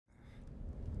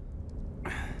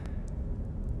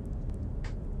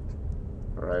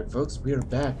Alright folks, we are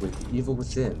back with The Evil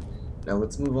Within. Now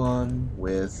let's move on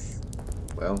with,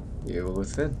 well, The Evil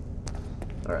Within.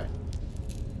 Alright.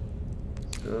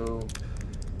 So,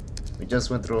 we just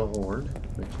went through a horde,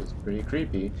 which is pretty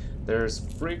creepy. There's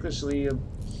freakishly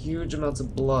huge amounts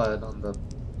of blood on the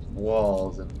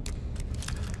walls, and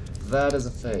that is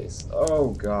a face. Oh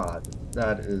god,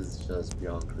 that is just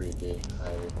beyond creepy.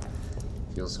 I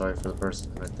feel sorry for the person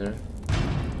right there.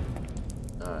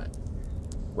 Alright.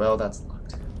 Well, that's locked.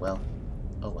 Well,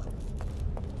 oh well.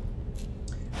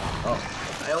 Oh,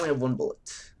 I only have one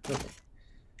bullet. Okay.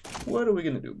 What are we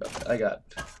gonna do about that? I got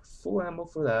full ammo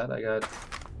for that. I got...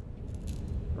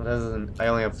 Other than,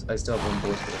 I still have one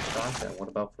bullet for the shotgun. What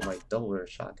about for my double-barrel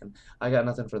shotgun? I got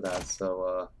nothing for that,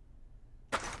 so,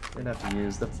 we're gonna have to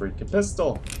use the freaking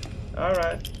pistol.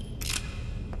 Alright.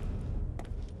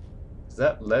 Is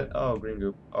that lead? Oh, green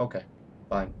goop. Okay,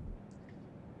 fine.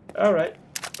 Alright.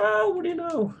 Oh, what do you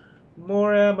know?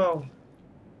 More ammo.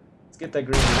 Let's get that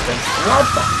green goop thing. What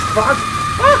the fuck?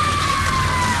 Ah!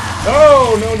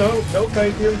 No,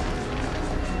 thank you.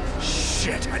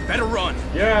 Shit, I'd better run.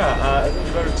 Yeah, I think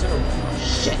you better too. Oh,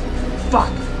 shit.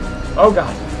 Fuck. Oh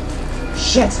god.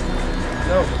 Shit.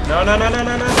 No.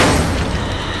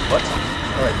 What?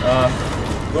 Alright,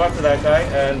 go after that guy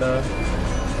and,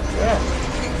 yeah.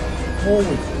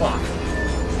 Holy fuck.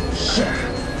 Shit.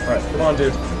 Alright, come on,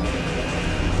 dude.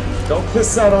 Don't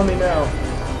piss out on me now.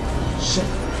 Shit.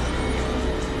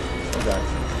 Oh god.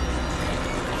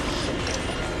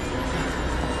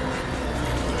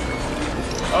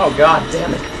 Oh god,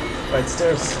 damn it. Right,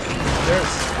 stairs. Stairs.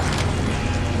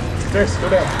 Stairs, go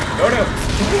down. Go down.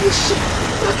 Holy shit.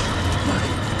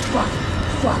 Fuck.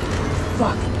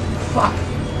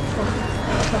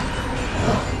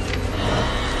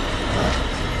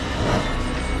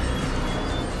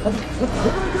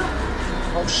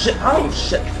 Oh shit. Oh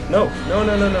shit. No.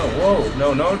 Whoa.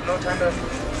 No time to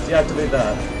deactivate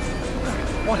that.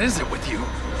 What is it with you?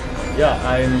 Yeah,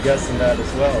 I'm guessing that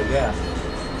as well, yeah.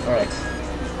 Alright.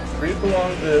 Creep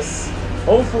along this.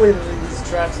 Hopefully these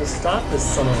traps will stop this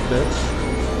son of a bitch.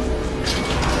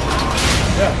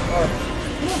 Yeah,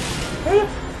 alright.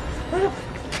 Hurry up.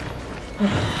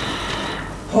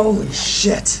 Holy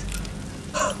shit.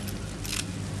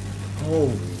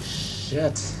 Holy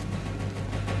shit.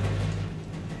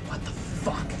 What the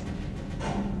fuck?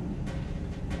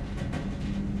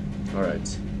 Alright.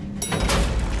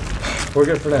 We're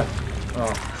good for now.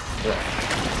 Oh, yeah.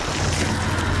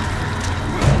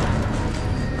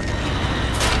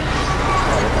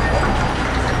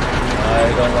 I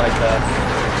don't like that.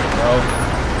 No.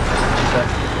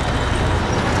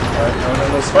 Alright,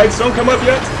 no. Spikes don't come up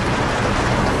yet!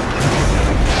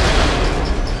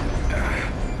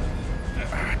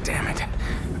 Damn it.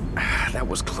 That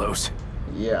was close.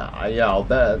 Yeah, I'll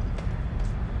bet.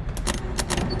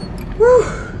 Whew!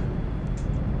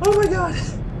 Oh my god!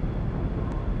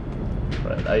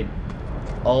 Right,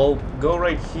 I'll go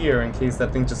right here in case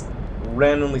that thing just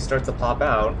randomly starts to pop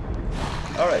out.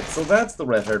 Alright, so that's the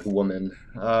red-haired woman.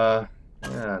 Yeah,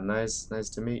 nice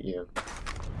to meet you.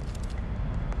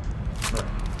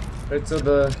 Right, so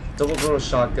the double-barrel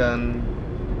shotgun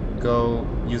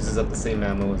uses up the same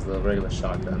ammo as the regular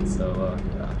shotgun, so,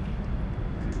 yeah.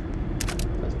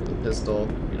 That's for the pistol.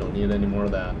 We don't need any more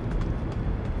of that.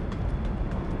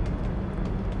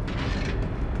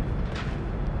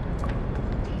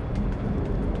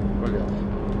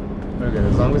 We're good,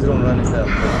 as long as we don't run into that.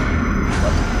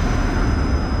 What?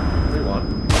 3-1.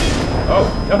 Oh!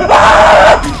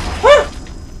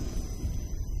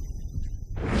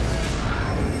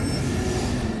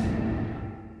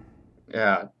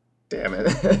 Yeah, damn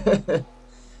it.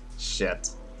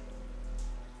 Shit.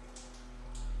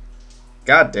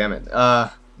 God damn it.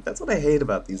 That's what I hate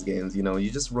about these games, you know,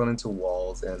 you just run into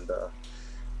walls and,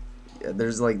 yeah,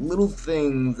 there's like little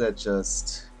things that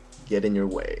just get in your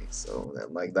way, so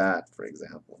like that, for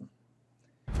example.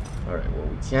 Alright, well,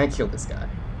 we can't kill this guy,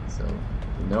 so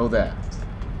we know that.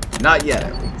 Not yet,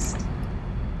 at least.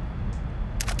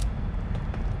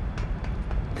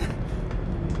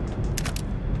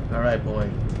 Alright, boy.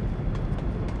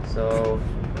 So,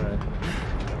 alright.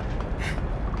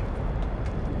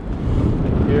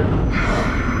 Here,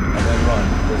 and then run.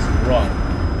 Just run.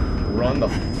 Run the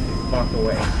fuck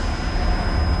away.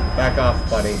 Back off,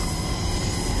 buddy.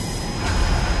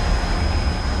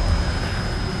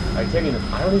 I don't even know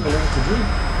what to do.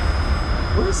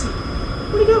 Where is he?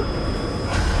 Where'd he go?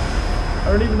 I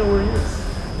don't even know where he is.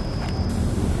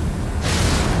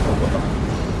 Oh, what the?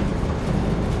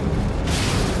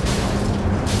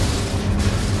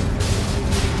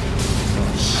 Oh,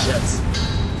 shit.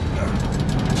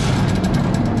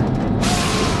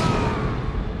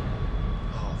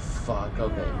 Oh,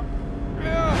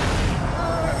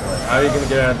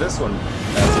 get out of this one,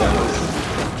 Castellanos.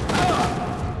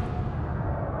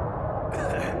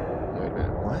 Wait a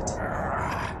minute, what?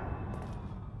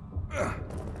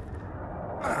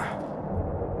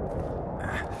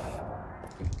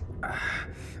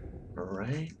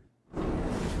 Alright.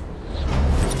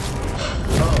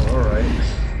 Oh,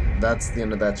 alright. That's the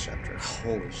end of that chapter.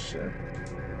 Holy shit.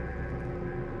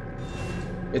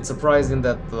 It's surprising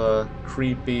that the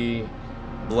creepy,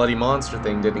 bloody monster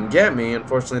thing didn't get me.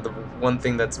 Unfortunately, the one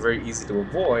thing that's very easy to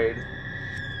avoid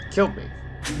killed me.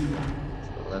 So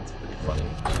that's pretty funny.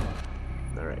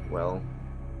 Alright, well,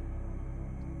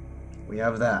 we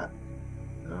have that.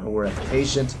 We're at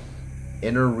patient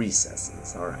inner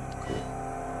recesses. Alright,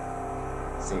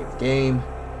 cool. Save game.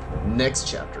 Next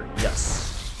chapter,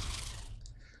 yes.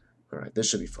 Alright, this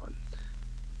should be fun.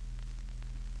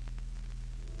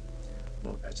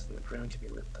 More patches on the ground can be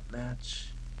lit with the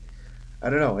match. I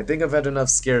don't know. I think I've had enough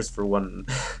scares for one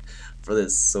for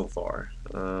this so far.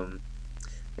 Yeah,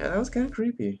 that was kind of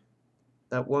creepy.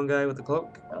 That one guy with the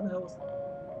cloak. How the hell was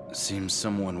that? Seems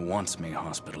someone wants me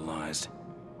hospitalized.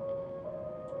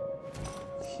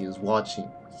 He was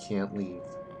watching. He can't leave.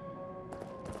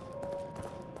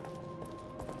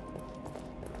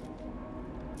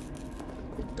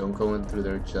 Don't go in through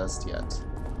there just yet.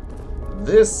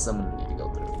 This I'm gonna need to go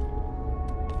through.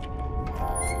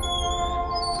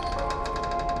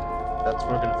 That's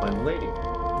where we're gonna find the lady.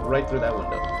 Right through that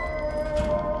window.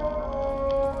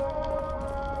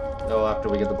 Oh, after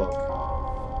we get the book.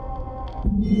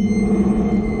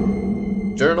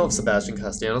 Journal of Sebastian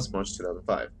Castellanos, March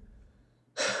 2005.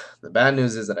 The bad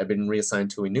news is that I've been reassigned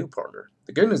to a new partner.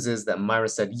 The good news is that Myra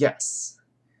said yes.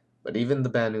 But even the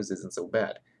bad news isn't so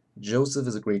bad. Joseph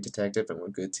is a great detective and we're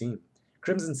a good team.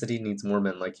 Crimson City needs more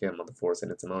men like him on the force,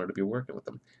 and it's an honor to be working with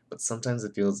them. But sometimes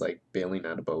it feels like bailing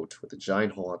out a boat with a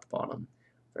giant hole at the bottom.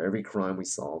 For every crime we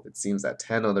solve, it seems that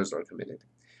 10 others are committed.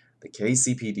 The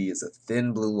KCPD is a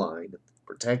thin blue line,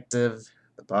 protecting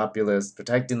the populace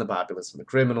from the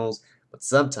criminals, but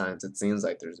sometimes it seems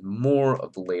like there's more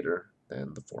of the latter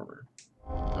than the former.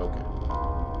 Okay.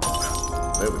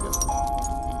 There we go.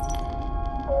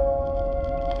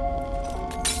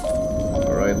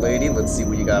 Alright, lady, let's see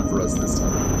what you got for us this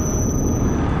time.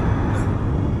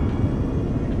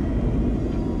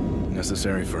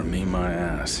 Necessary for me, my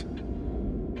ass.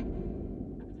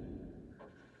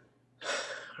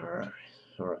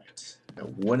 Alright. Now,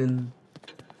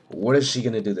 what is she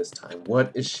gonna do this time?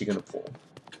 What is she gonna pull?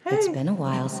 Hey. It's been a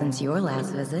while since your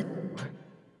last visit.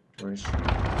 Where is she?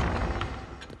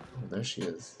 Oh, there she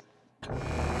is.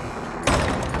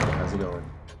 How's it going?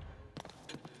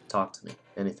 Talk to me.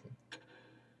 Anything.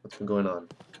 What's been going on?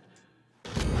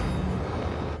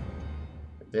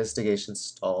 Investigation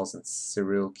stalls in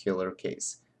serial killer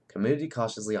case. Community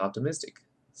cautiously optimistic.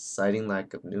 Citing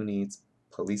lack of new needs,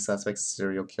 police suspects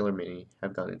serial killer may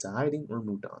have gone into hiding or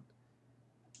moved on.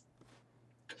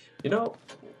 You know,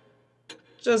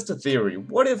 just a theory.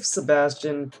 What if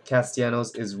Sebastian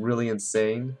Castellanos is really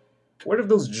insane? What if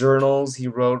those journals he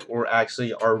wrote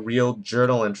are real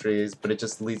journal entries, but it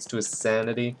just leads to his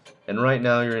sanity, and right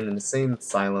now you're in an insane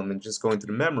asylum and just going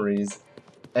through memories,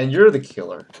 and you're the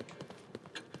killer.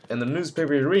 And the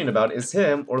newspaper you're reading about is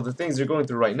him, or the things you're going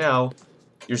through right now.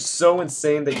 You're so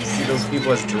insane that you see those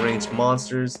people as deranged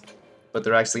monsters, but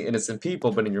they're actually innocent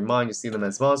people, but in your mind you see them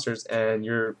as monsters, and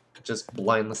you're just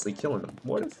blindlessly killing them.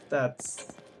 What if that's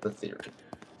the theory?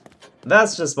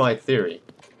 That's just my theory.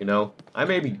 You know, I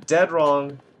may be dead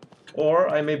wrong, or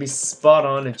I may be spot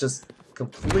on and just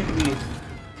completely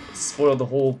spoil the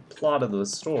whole plot of the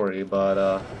story,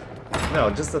 but, no,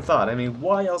 just a thought. I mean,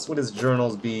 why else would his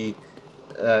journals be,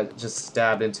 just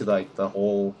stabbed into, like, the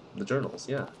journals?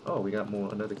 Yeah. Oh, we got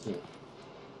another key.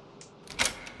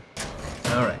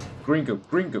 Alright. Green goop,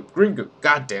 green goop, green goop.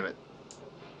 God damn it.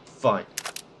 Fine.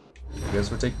 I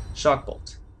guess we'll take shock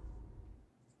bolt.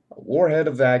 A warhead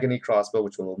of agony crossbow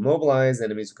which will immobilize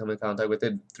enemies who come in contact with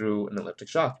it through an electric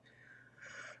shock.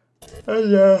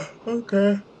 Yeah,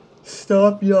 okay.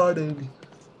 Stop yawning.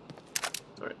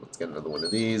 Alright, let's get another one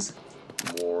of these.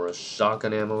 More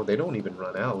shotgun ammo. They don't even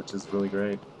run out, which is really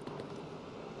great.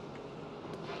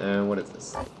 And what is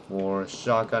this? More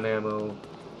shotgun ammo.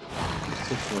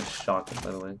 Took too much shotgun,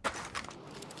 by the way.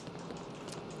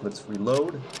 Let's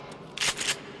reload.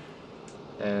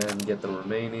 And get the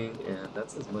remaining, and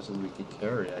that's as much as we can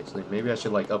carry, actually. Maybe I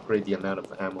should, like, upgrade the amount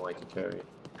of ammo I can carry,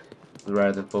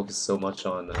 rather than focus so much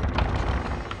on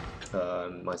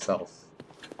myself.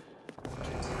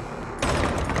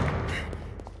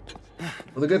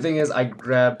 Well, the good thing is I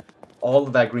grabbed all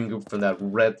of that green goop from that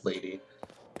red lady,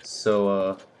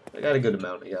 so, I got a good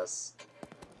amount, I guess.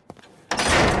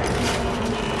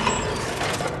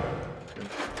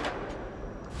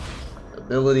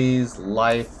 abilities,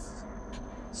 life,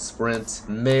 sprint,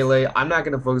 melee. I'm not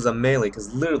going to focus on melee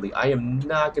because literally I am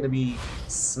not going to be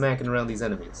smacking around these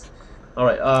enemies.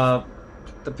 Alright,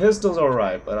 the pistol's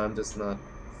alright, but I'm just not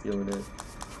feeling it.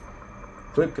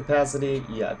 Clip capacity,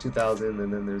 yeah, 2000,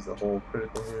 and then there's the whole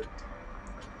critical hit.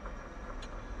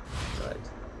 Right.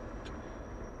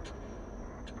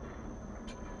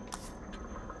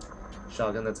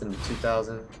 Shotgun, that's gonna be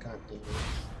 2000. God damn it.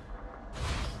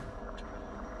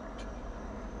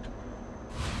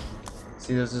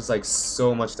 See, there's just like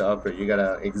so much to upgrade. You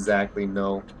gotta exactly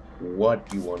know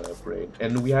what you want to upgrade.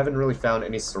 And we haven't really found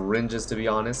any syringes, to be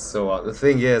honest. So the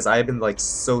thing is, I've been like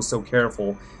so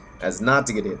careful as not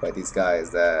to get hit by these guys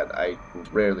that I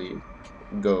rarely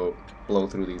go blow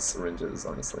through these syringes,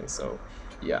 honestly. So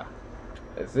yeah,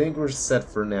 I think we're set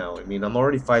for now. I mean, I'm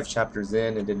already 5 chapters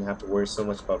in and didn't have to worry so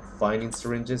much about finding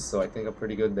syringes, so I think I'm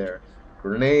pretty good there.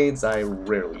 Grenades I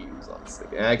rarely use,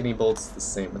 honestly. Agony bolts, the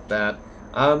same with that.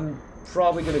 I'm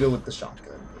probably gonna go with the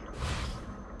shotgun.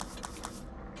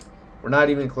 We're not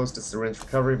even close to syringe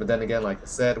recovery, but then again, like I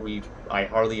said, I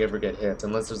hardly ever get hit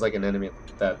unless there's like an enemy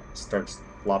that starts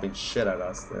lobbing shit at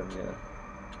us. Then yeah.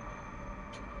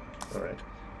 All right,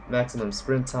 maximum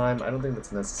sprint time. I don't think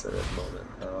that's necessary at the moment.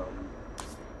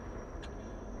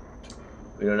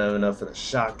 We don't have enough for the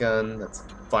shotgun. That's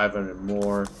 500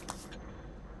 more.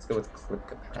 Let's go with clip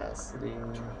capacity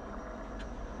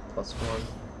 +1.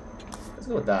 Let's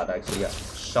go with that, actually. Yeah,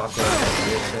 shotgun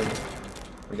ammunition.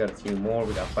 We got a few more.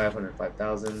 We got 500,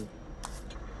 5,000.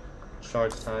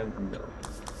 Charge time? No.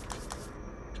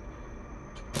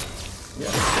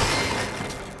 Yeah.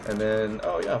 And then,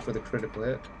 oh yeah, for the critical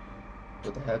hit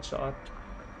with the headshot.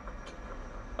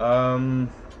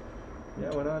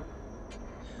 Yeah, why not?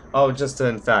 Oh, just to,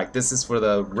 in fact, this is for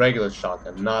the regular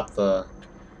shotgun, not the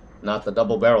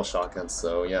double barrel shotgun.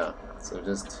 So yeah. So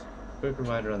just quick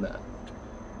reminder on that.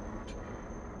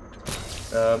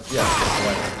 Yeah,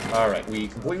 alright, we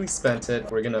completely spent it.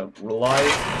 We're gonna rely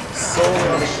solely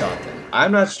on the shotgun.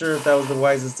 I'm not sure if that was the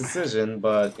wisest decision,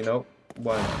 but, you know,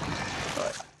 why not?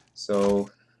 Alright, so,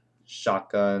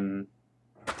 shotgun,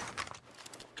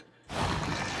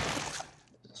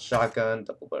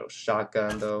 double barrel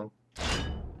shotgun, though.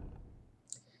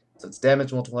 So it's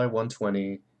damage multiplier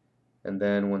 120, and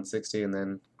then 160, and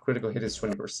then critical hit is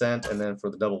 20%, and then for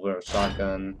the double barrel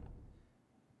shotgun,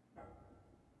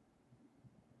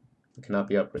 cannot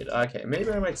be upgraded. Okay,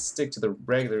 maybe I might stick to the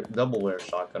regular double barrel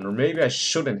shotgun, or maybe I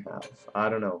shouldn't have. I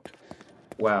don't know.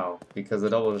 Wow, because the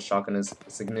double barrel shotgun is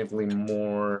significantly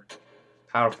more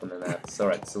powerful than that. So,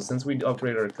 alright, so since we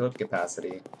upgraded our clip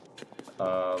capacity,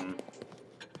 let's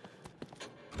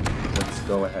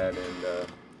go ahead and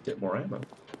get more ammo.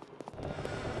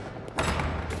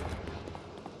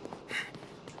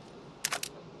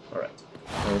 Alright.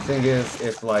 Now the thing is,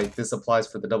 if like this applies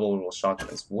for the double barrel shotgun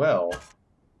as well,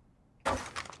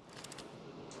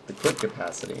 the clip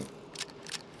capacity,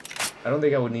 I don't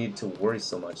think I would need to worry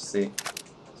so much, see?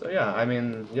 So yeah, I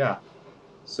mean, yeah.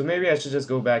 So maybe I should just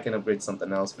go back and upgrade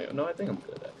something else. Maybe. No, I think I'm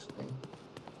good, actually.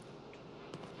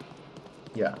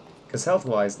 Yeah, because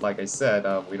health-wise, like I said,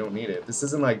 we don't need it. This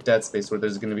isn't like Dead Space where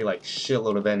there's going to be like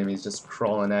shitload of enemies just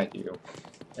crawling at you.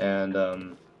 And,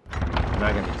 I'm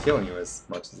not going to be killing you as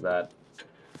much as that.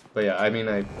 But yeah, I mean,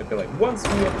 I feel like once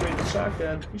we upgrade the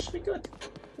shotgun, we should be good.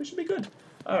 We should be good.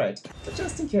 Alright, but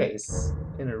just in case,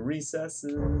 in a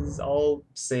Reccesses, I'll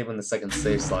save on the second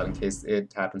save slot in case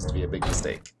it happens to be a big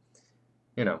mistake.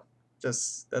 You know,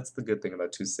 just, that's the good thing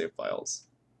about 2 save files.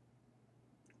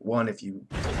 One if you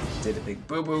did a big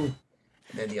boo-boo,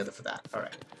 and then the other for that.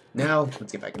 Alright, now,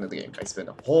 let's get back into the game. I spent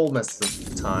a whole mess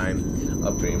of time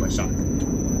upgrading my shotgun.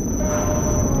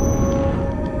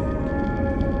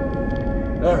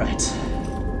 Alright.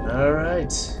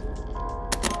 Alright.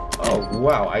 Oh,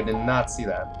 wow, I did not see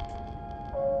that.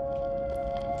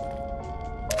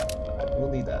 I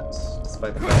will need that,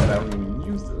 despite the fact that I don't even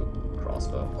use the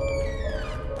crossbow.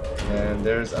 And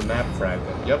there's a map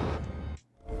fragment. Yep.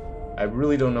 I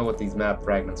really don't know what these map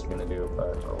fragments are going to do,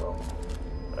 but oh well.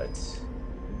 Right.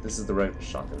 This is the regular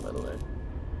shotgun, by the way.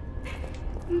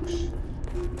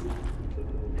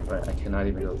 Right, I cannot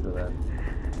even go through that.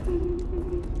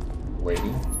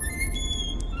 Lady.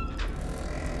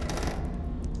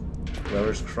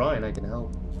 Whoever's crying, I can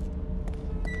help.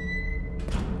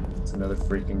 It's another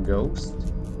freaking ghost.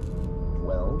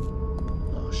 Well.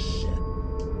 Oh shit.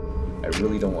 I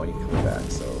really don't want you coming back,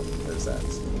 so there's that.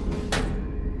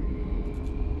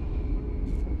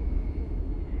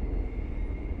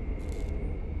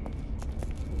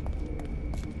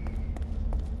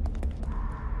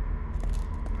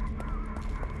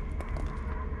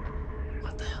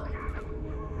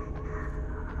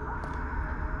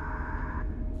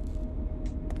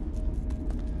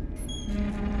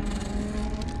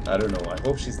 I don't know. I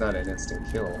hope she's not an instant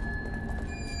kill.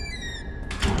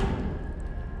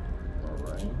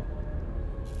 Alright.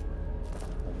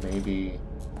 Well, maybe...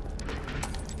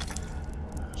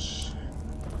 Oh, shit.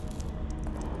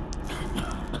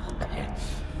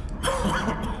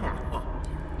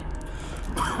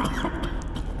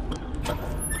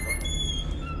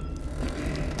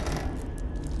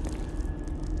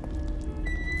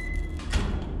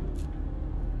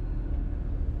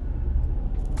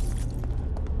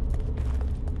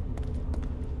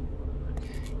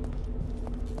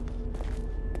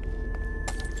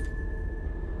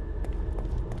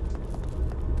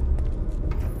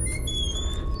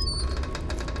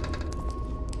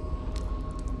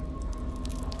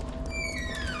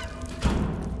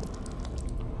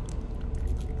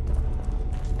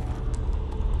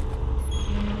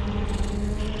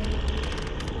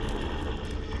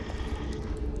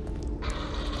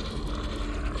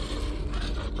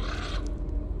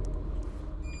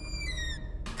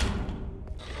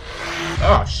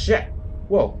 Oh, shit!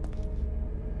 Whoa.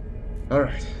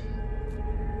 Alright.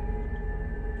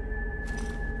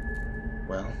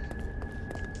 Well.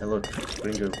 Hey, look.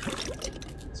 Green goop.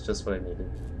 It's just what I needed.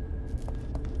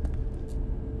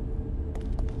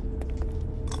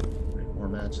 Right, more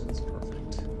matches.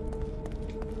 Perfect.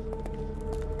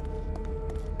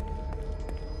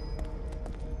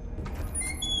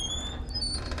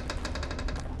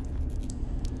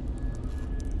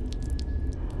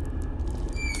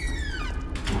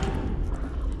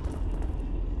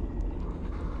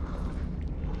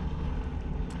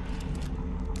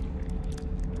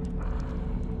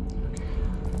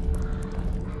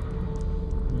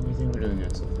 We're doing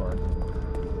good so far.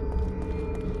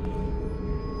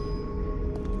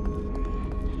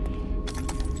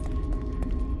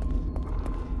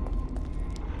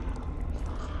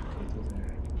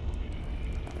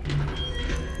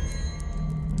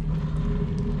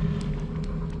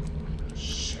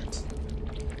 Shit.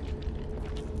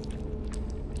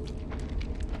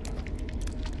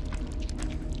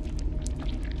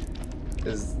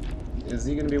 Is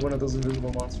he gonna be one of those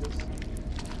invisible monsters?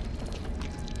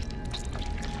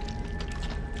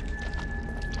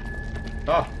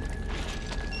 Ah!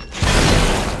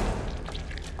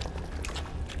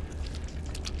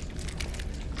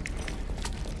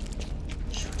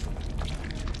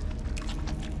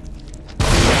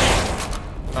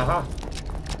 Aha!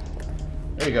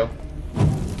 There you go.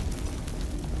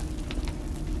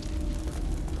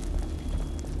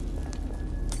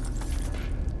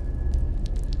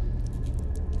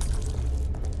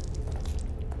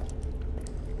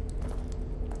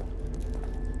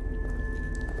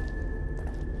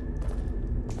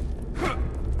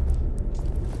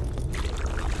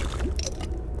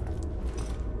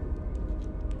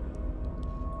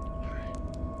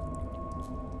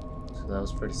 That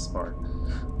was pretty smart.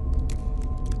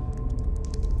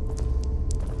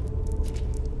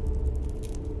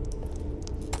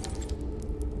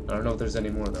 I don't know if there's any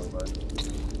more though, but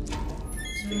just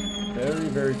being very,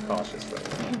 very cautious right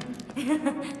now.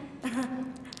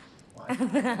 What?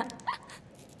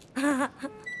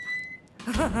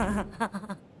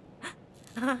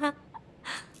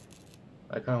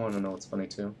 I kind of want to know what's funny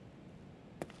too.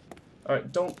 All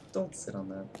right, don't sit on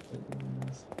that,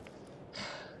 please.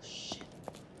 Shit.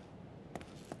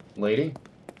 Lady,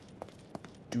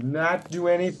 do not do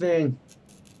anything.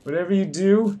 Whatever you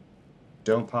do,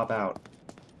 don't pop out.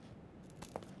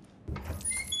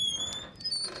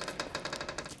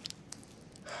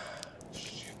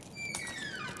 Shit.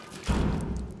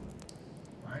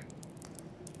 What?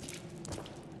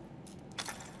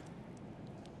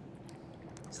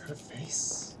 Is that a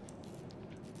face?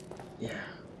 Yeah.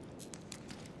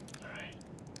 Alright.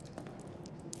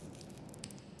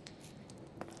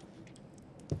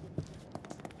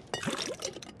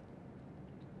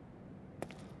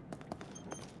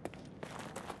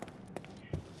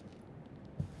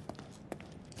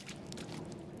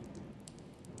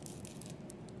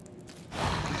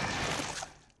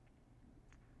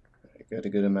 I got a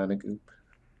good amount of goop.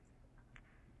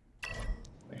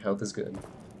 My health is good.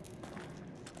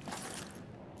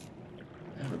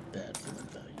 I have a bad feeling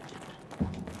about you,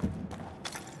 dude.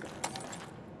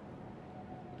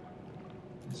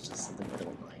 It's just something I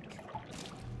don't like.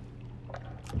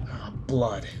 Ah,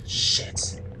 blood.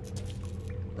 Shit.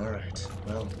 Alright,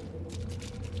 well.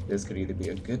 This could either be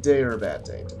a good day or a bad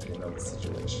day, depending on the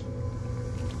situation.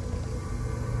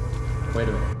 Wait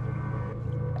a minute.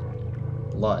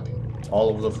 Blood. All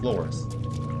over the floors.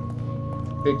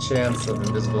 Big chance of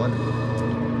invisible enemy.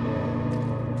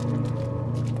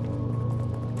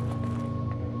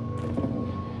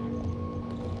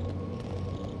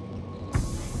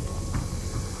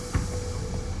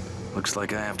 Looks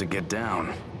like I have to get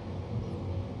down.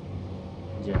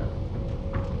 Yeah.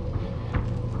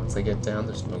 Once I get down,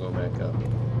 there's no going back up.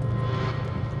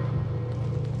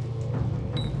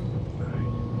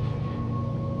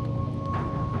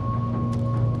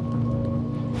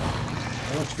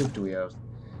 How much goop do we have?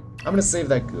 I'm gonna save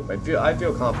that goop. I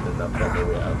feel confident enough about what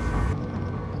we have.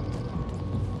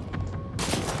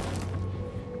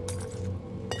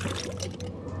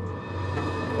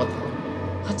 What the hell?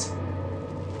 What?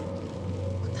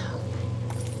 What the hell?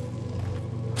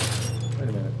 Wait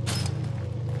a minute.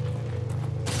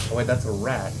 Oh wait, that's a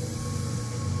rat.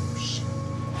 Oh, shit.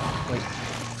 Wait.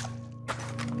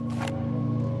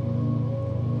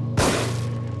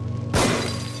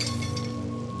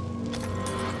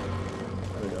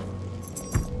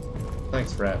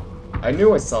 Thanks, rat. I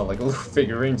knew I saw like a little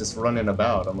figurine just running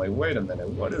about. I'm like, wait a minute,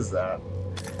 what is that?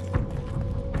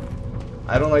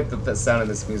 I don't like the sound of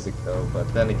this music though,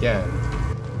 but then again,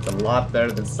 it's a lot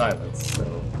better than silence, so...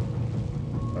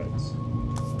 Right.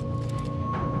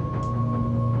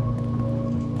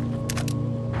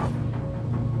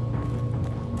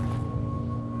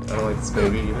 I don't like this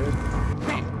baby either.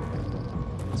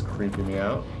 It's creeping me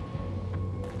out.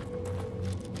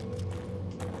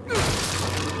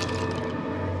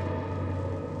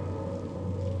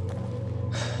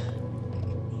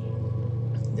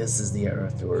 This is the era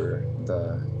for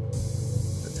the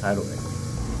title name.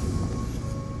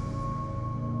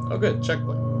 Oh good,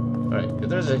 checkpoint. Alright, if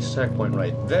there's a checkpoint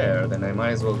right there, then I might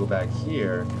as well go back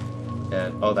here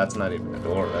and... Oh, that's not even a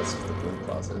door, that's just a broom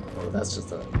closet. Or that's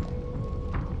just a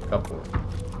cupboard.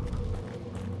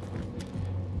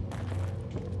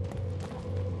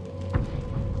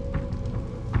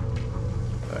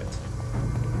 Alright.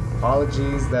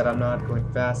 Apologies that I'm not going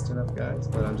fast enough, guys,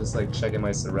 but I'm just like checking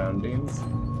my surroundings.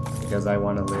 Because I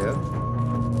want to live.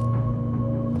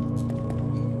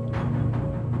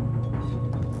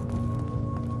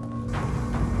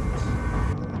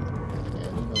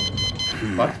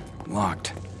 What?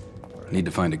 Locked. Need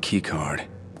to find a key card.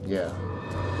 Yeah.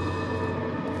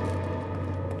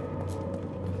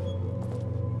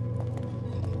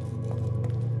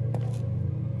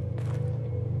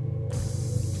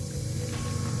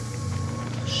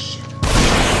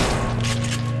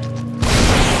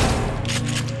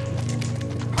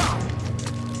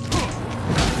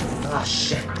 Ah,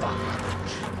 shit.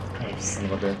 Oh, son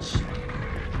of a bitch.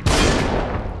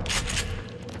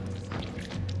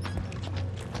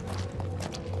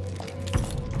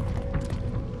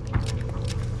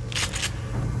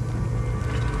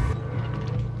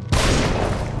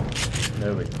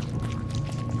 There we go.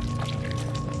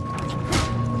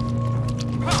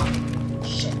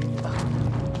 Shit.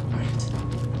 Alright.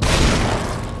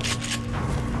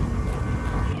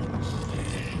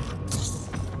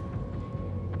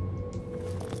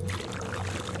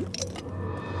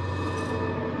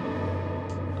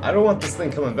 I don't want this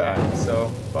thing coming back, so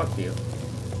fuck you.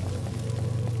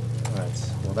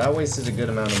 Alright, well that wasted a good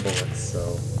amount of bullets,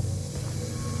 so...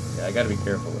 Yeah, I gotta be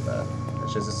careful with that. I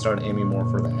should just start aiming more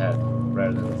for the head,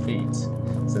 rather than the feet,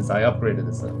 since I upgraded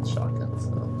this shotgun,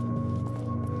 so...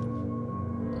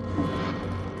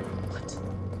 What?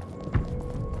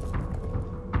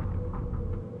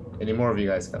 Any more of you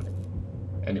guys coming?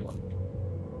 Anyone?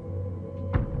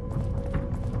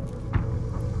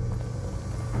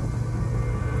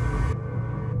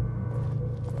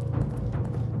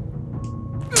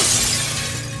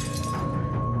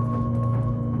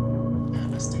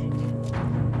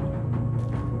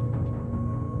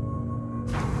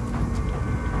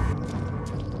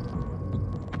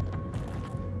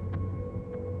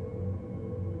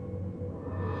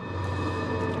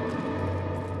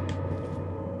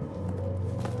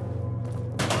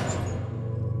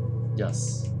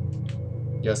 Yes.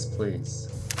 Yes, please.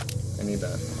 I need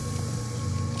that.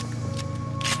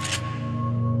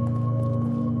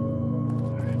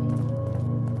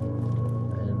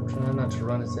 I'm trying not to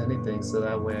run into anything so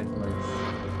that way I can like...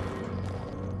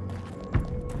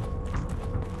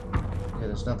 Yeah,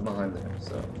 there's nothing behind there,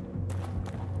 so...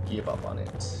 Give up on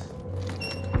it.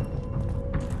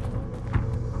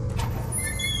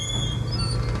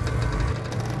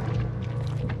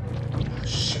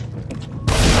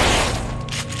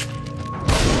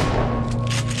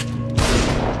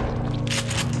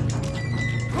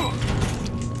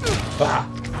 Ah!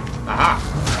 Aha!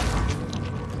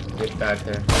 Get back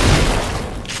there.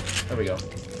 There we go.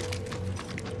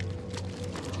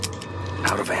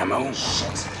 Out of ammo?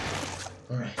 Shit.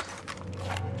 Alright.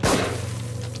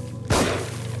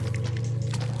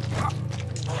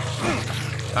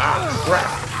 Ah, crap!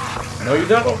 No, you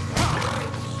don't!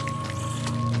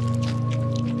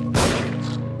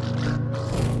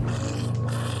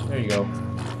 There you go.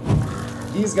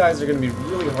 These guys are going to be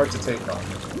really hard to take on.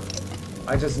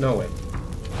 I just know it.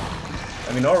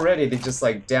 I mean, already they just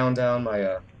like down my,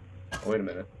 oh, wait a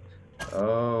minute.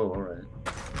 Oh, alright.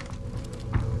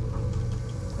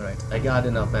 Alright, I got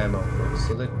enough ammo first,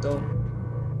 so that the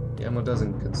ammo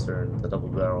doesn't concern the double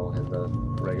barrel and the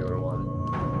regular one.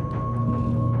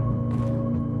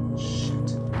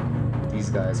 Shit. These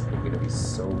guys are gonna be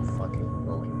so fucking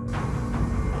annoying.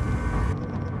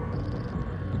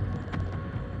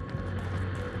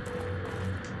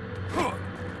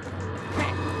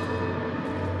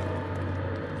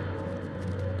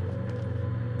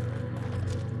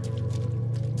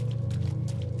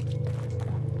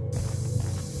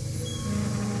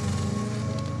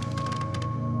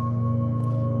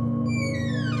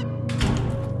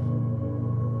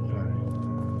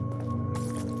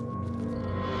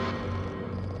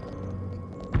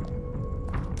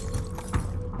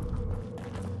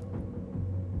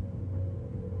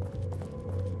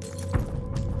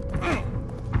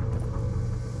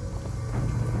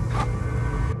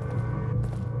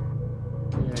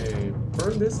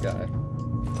 Burn this guy.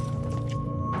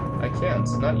 I can't,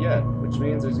 not yet, which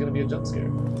means there's gonna be a jump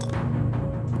scare.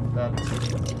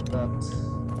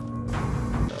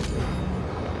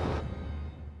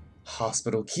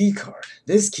 Hospital key card.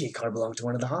 This key card belonged to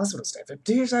one of the hospital staff. It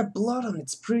appears to have blood on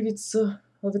its previous owner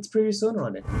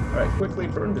on it. Alright, quickly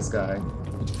burn this guy.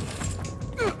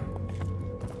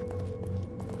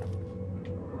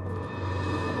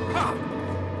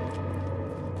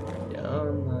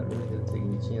 I'm not really gonna take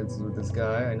any chances with this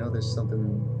guy. I know there's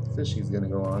something fishy's gonna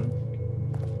go on.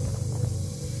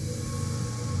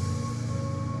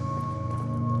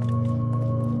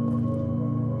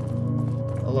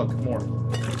 Oh look, more.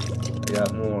 Yeah,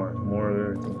 more of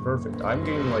everything. Perfect. I'm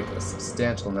getting like a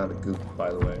substantial amount of goop, by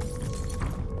the way.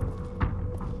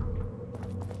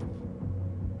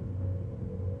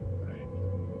 Right.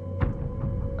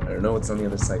 I don't know what's on the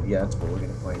other side yet, but we're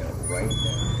gonna find out right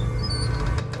now.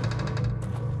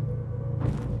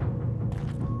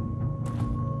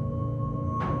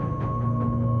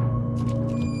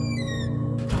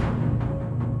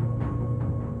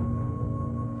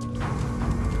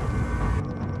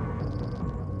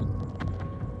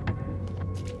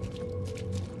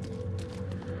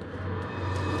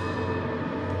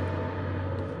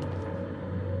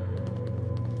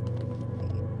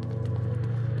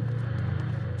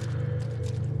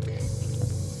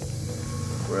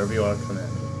 Wherever you are, come at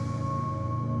me.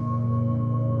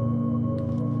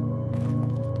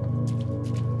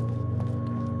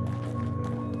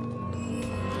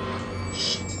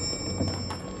 Shit.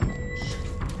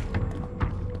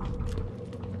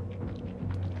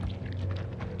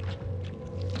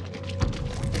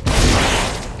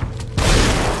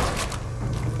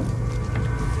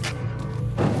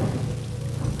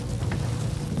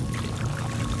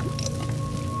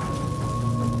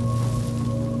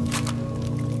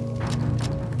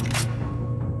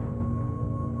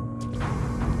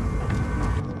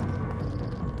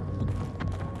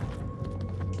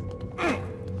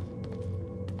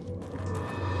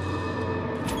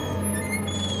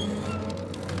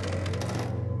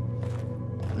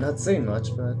 Not saying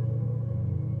much, but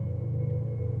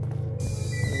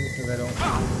maybe because I don't.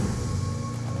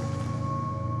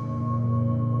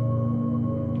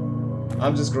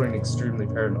 I'm just growing extremely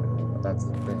paranoid. That's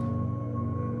the thing.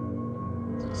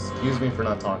 Excuse me for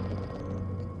not talking.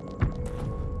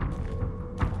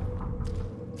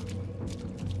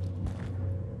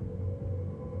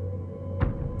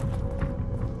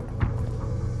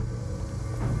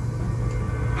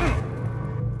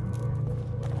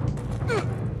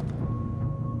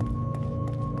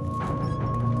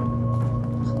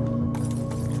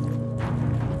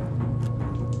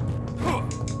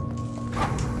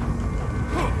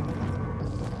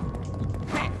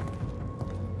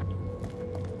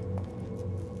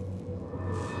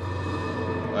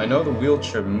 I know the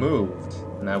wheelchair moved,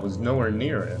 and I was nowhere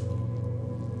near it.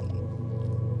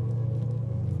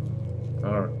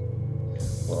 Alright.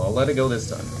 Well, I'll let it go this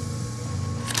time.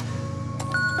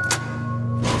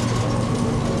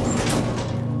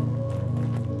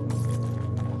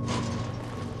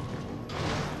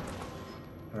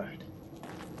 Alright.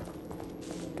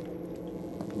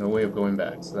 No way of going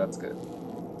back, so that's good.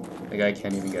 The guy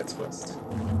can't even get twist.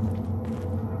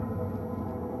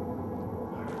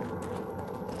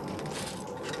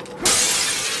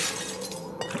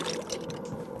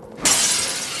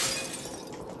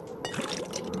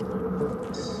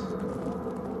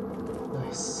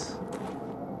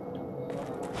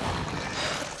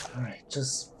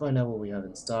 Just find out what we have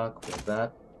in stock with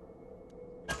that.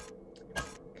 Okay, we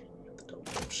have the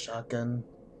double shotgun.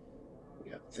 We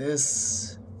We have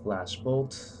this flash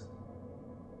bolt.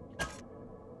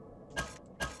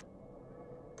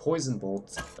 Poison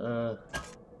bolt. Yeah,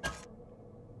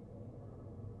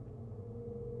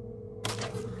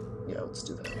 let's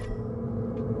do that.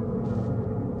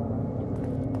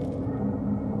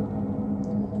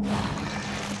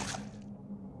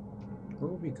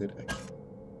 What would be good?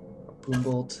 Harpoon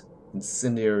bolt,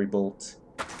 incendiary bolt.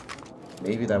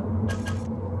 Maybe that would.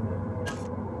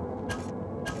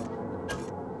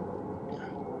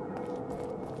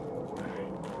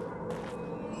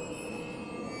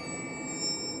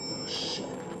 Oh shit.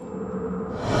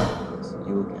 So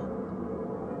you again.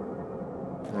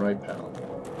 Alright, pal.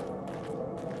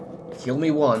 Kill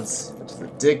me once, which is a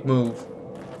dick move.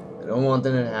 I don't want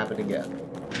that to happen again.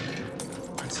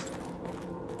 What?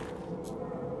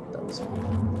 That was me.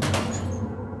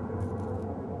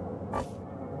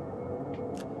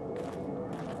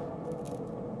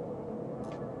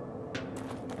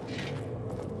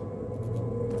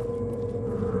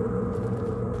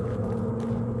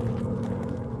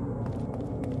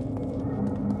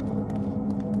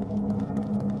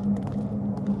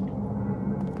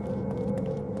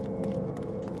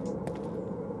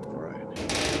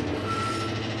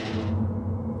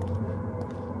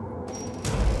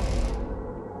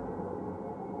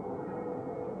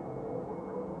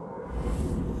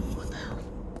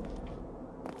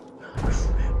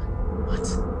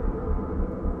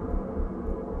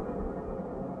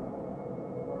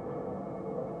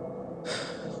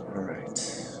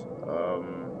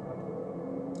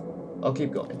 I'll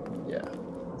keep going. Yeah,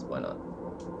 why not?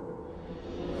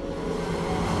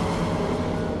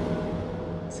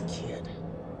 It's a kid.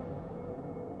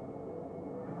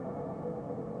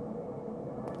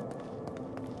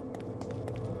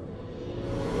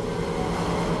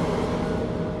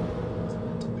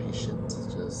 Patient,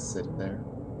 just sitting there.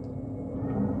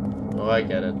 Oh, I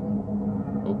get it.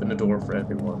 Open the door for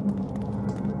everyone.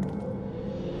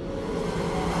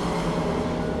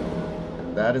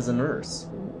 And that is a nurse.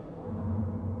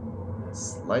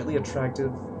 Slightly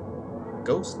attractive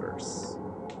ghost nurse.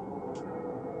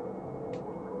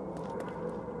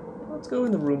 Let's go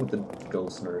in the room with the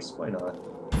ghost nurse. Why not?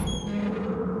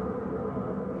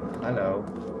 Hello.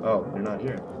 Oh, you're not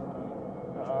here.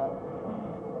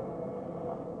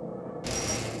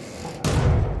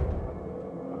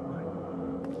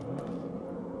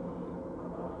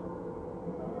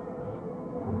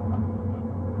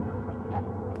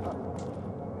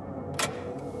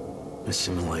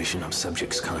 Assimilation of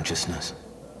subject's consciousness.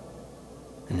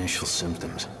 Initial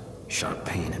symptoms: sharp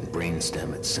pain and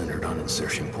brainstem at centered on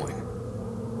insertion point,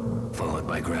 followed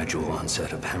by gradual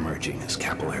onset of hemorrhaging as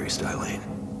capillaries dilate.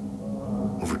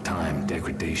 Over time,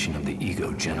 degradation of the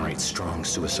ego generates strong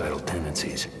suicidal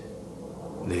tendencies.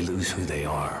 They lose who they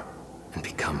are and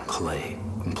become clay,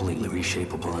 completely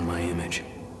reshapeable in my image.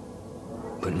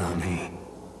 But not me.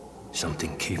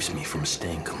 Something keeps me from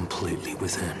staying completely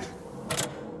within.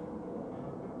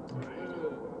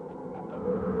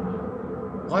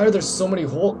 Why are there so many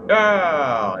holes?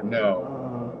 Ah, no.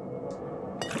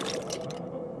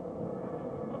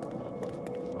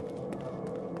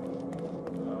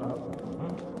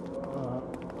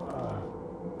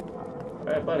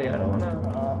 Alright, buddy, I don't wanna...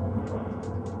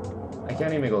 I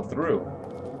can't even go through.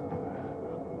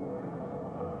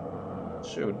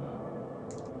 Shoot.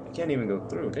 I can't even go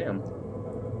through, damn.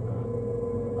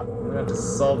 I'm gonna have to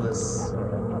solve this.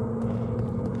 Alright,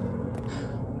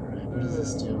 what does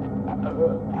this do? I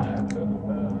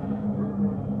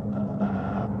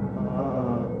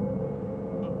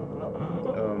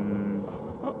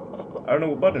don't know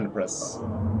what button to press.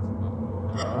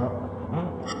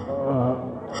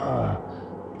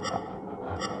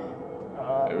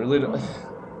 I really don't.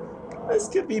 This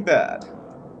could be bad.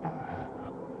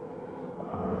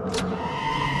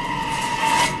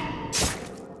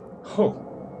 Oh.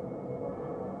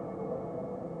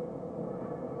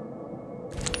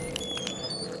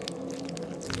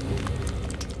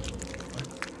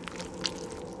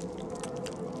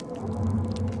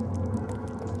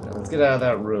 Get out of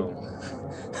that room.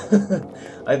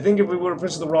 I think if we would have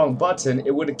pushed the wrong button,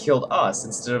 it would have killed us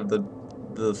instead of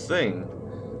the thing.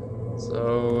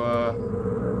 So,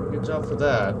 good job for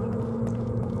that.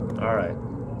 Alright.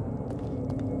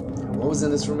 What was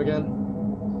in this room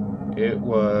again? It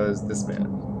was this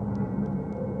man.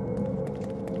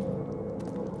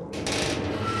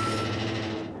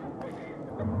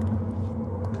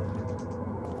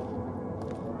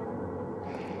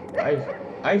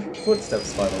 I heard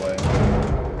footsteps, by the way.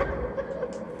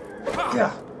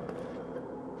 Yeah.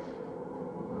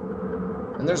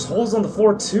 And there's holes on the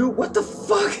floor too? What the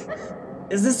fuck?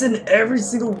 Is this in every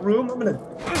single room? I'm gonna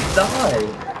die?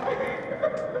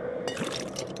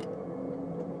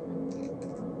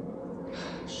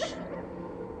 Shit.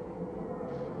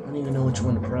 I don't even know which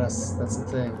one to press. That's the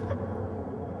thing.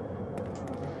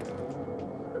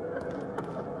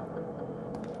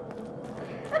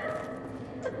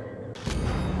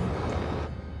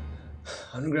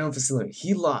 Underground facility.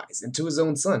 He lies, and to his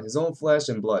own son, his own flesh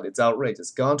and blood. It's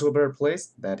outrageous. Gone to a better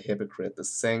place? That hypocrite, the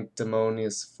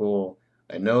sanctimonious fool.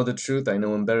 I know the truth. I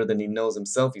know him better than he knows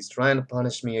himself. He's trying to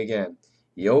punish me again.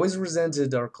 He always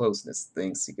resented our closeness.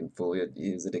 Thinks he can fully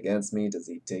use it against me. Does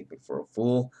he take me for a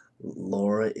fool?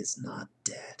 Laura is not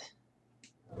dead.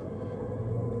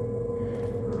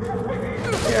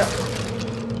 Yeah.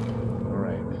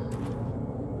 Alright.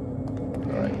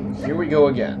 Alright. Here we go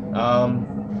again.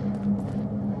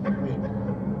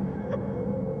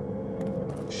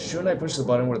 Shouldn't I push the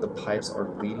button where the pipes are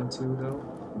leading to, though?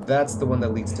 That's the one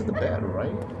that leads to the bed,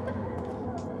 right?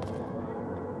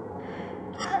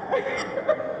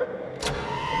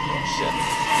 Shit.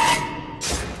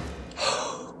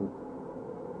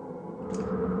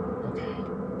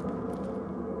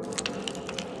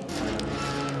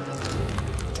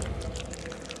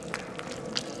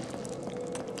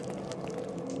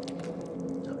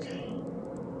 Okay.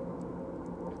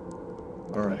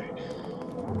 Alright.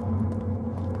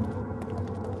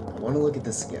 I want to look at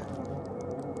this again.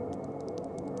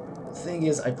 The thing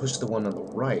is, I pushed the one on the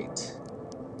right.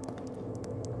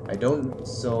 I don't,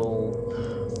 so...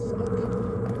 fuck.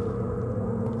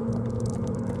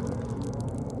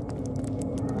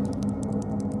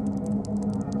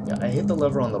 Yeah, I hit the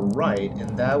lever on the right,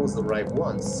 and that was the right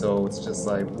one, so it's just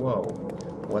like, whoa,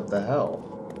 what the hell?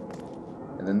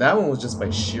 And then that one was just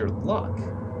by sheer luck.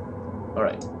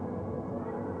 Alright.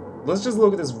 Let's just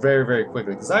look at this very, very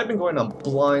quickly, because I've been going on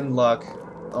blind luck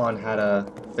on how to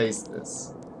face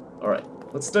this. Alright,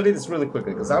 let's study this really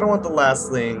quickly, because I don't want the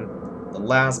last thing, the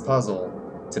last puzzle,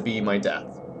 to be my death.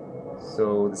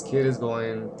 So this kid is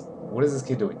going... What is this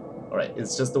kid doing? Alright,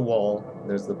 it's just a wall.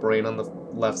 There's the brain on the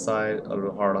left side, a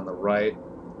little heart on the right.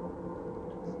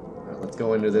 Alright, let's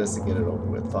go into this and get it over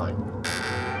with. Fine.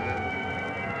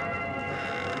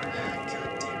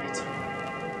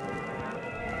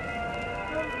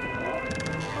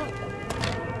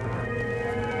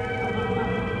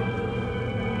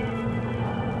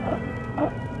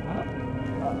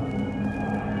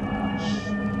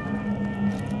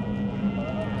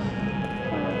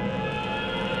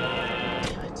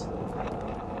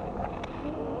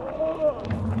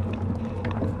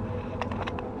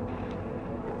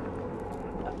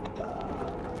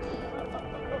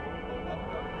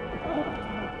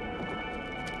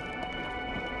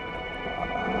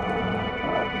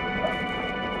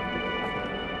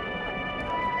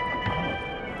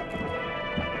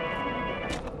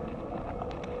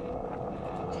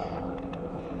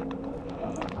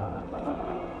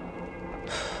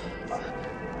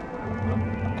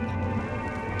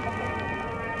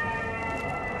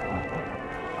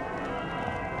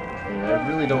 I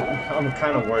really don't... I'm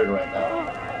kind of worried right now,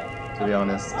 to be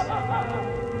honest.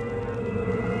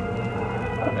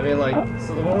 I mean, like,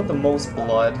 so the one with the most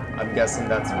blood, I'm guessing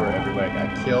that's where everybody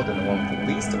got killed, and the one with the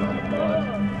least amount of blood,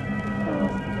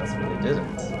 that's where they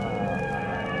didn't.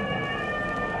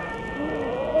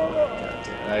 God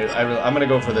damn, I'm gonna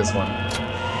go for this one.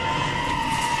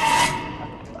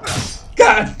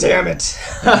 God damn it!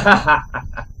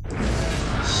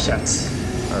 Shit.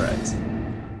 Alright.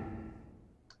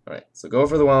 Alright, so go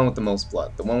for the one with the most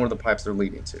blood, the one where the pipes are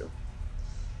leading to.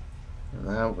 And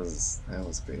that was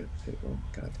big. Oh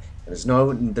god.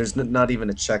 And there's not even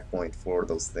a checkpoint for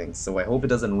those things, so I hope it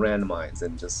doesn't randomize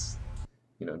and just,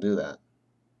 you know, do that.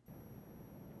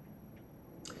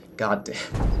 God damn.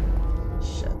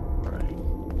 Shit. Alright.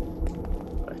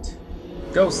 Alright.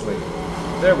 Ghostly.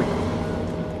 There we go.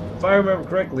 If I remember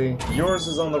correctly, yours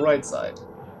is on the right side.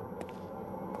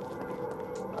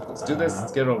 Let's do this,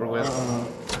 let's get it over with.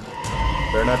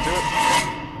 Better not do it.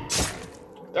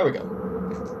 There we go.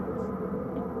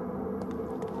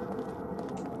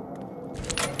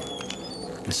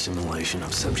 Assimilation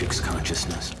of subject's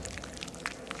consciousness.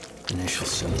 Initial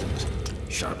symptoms: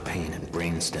 sharp pain and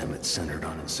brainstem at centered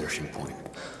on insertion point,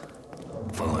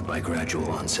 followed by gradual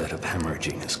onset of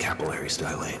hemorrhaging as capillaries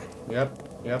dilate. Yep.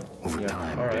 Over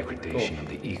time, degradation of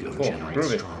the ego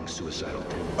generates strong suicidal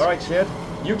tendencies. Alright, kid.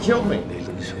 You killed me. They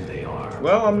lose who they are.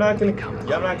 Well, I'm not gonna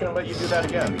let you do that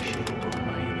again.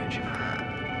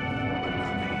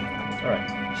 Alright.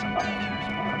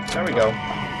 There we go.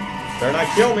 Better not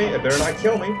kill me. It better not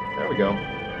kill me. There we go.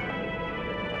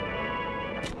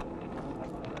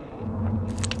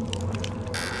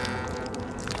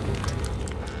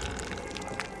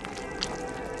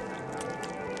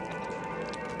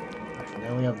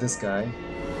 Now we have this guy.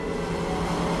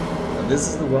 Now this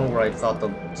is the one where I thought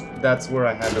that's where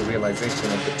I had the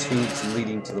realization of the tubes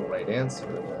leading to the right answer.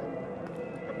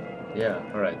 Yeah,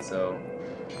 alright, so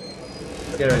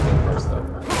let's get everything first though.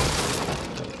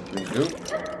 Green goop.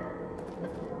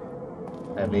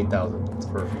 I have 8,000, it's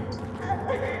perfect.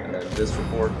 And then this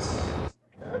report,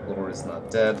 Lord is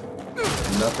not dead.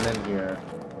 Nothing in here.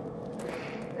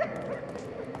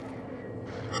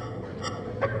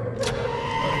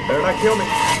 Better not kill me!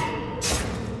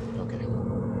 Okay.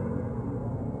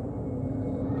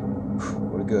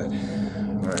 We're good.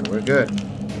 Alright, we're good.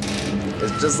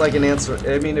 It's just like an answer.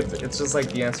 I mean, if it's just like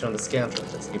the answer on the scan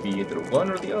test. It could be either one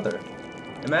or the other.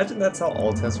 Imagine that's how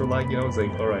all tests were like, you know, it's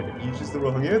like, alright, if you choose the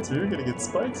wrong answer, you're gonna get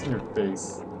spikes in your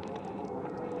face.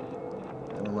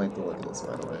 I don't like the look of this,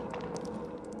 by the way.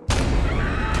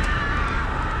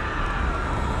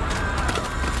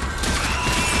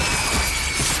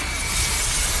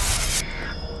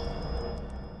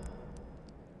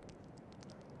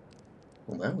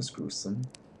 Well, that was gruesome.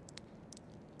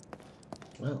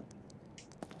 Well,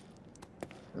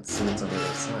 let's see what's on the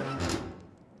other side.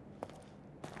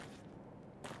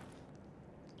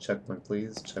 Checkpoint,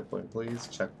 please. Checkpoint, please.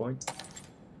 Checkpoint.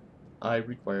 I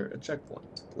require a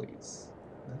checkpoint, please.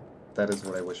 That is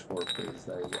what I wish for, please.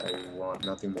 I want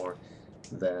nothing more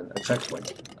than a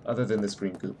checkpoint. Other than this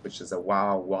green goop, which is a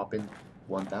whopping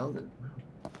 1,000.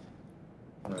 Wow.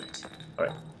 Alright.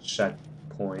 Alright.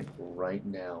 Checkpoint right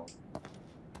now.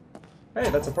 Hey,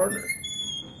 that's a partner.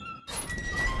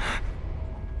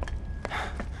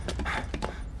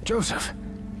 Joseph.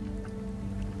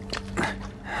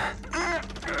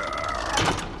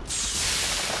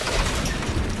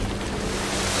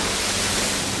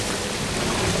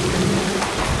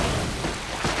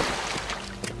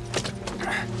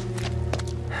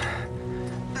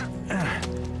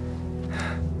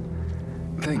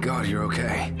 Thank God you're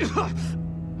okay.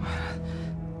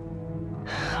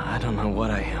 I don't know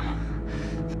what I am,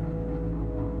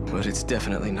 but it's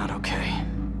definitely not okay.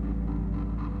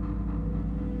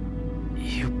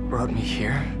 You brought me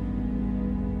here?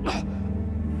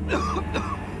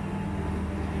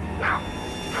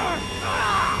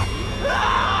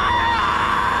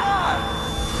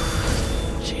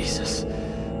 Jesus,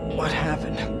 what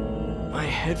happened? My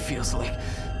head feels like...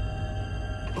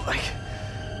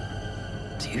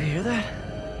 Do you hear that?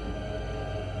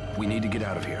 We need to get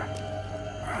out of here.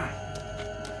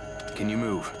 Can you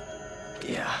move?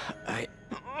 Yeah,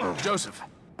 Joseph!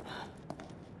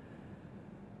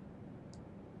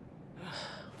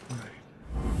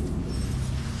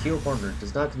 Heal partner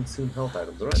does not consume health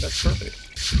items. Alright, that's perfect.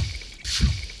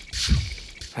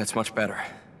 That's much better.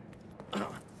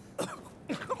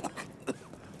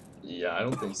 Yeah, I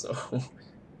don't think so.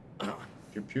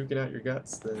 If you're puking out your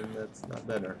guts, then that's not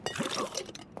better.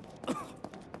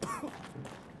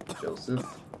 Joseph.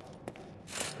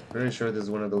 I'm pretty sure this is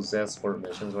one of those escort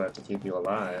missions where I have to keep you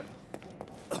alive.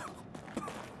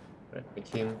 Right,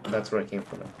 that's where I came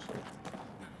from, actually.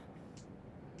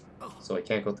 So I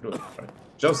can't go through it. Right.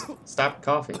 Joseph, stop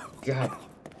coughing. God.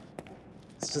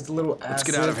 It's just a little acid. Let's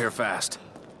get out of here fast.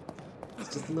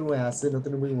 It's just a little acid,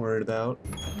 nothing to be worried about.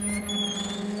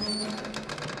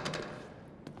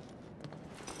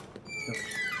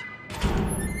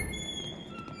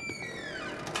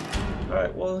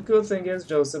 Alright, well the good thing is,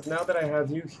 Joseph, now that I have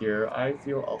you here, I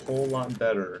feel a whole lot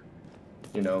better.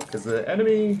 You know, because the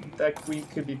enemy that we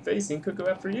could be facing could go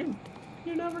after you.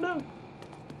 You never know.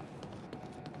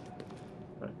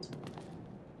 Right.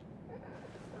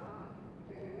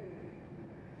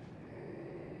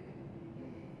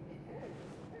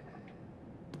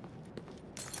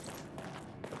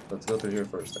 Let's go through here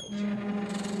first, actually.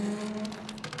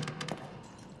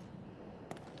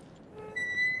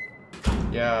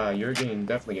 Yeah, you're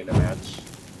definitely getting a match.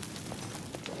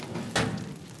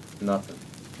 Nothing.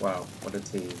 Wow, what a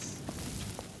tease.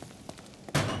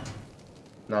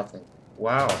 Nothing.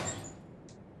 Wow.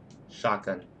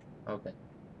 Shotgun. Okay.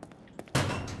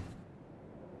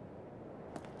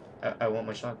 I want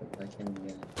my shotgun. I can't even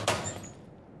get it.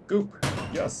 Goop.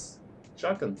 Yes.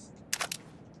 Shotguns.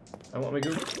 I want my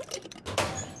goop.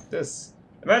 This.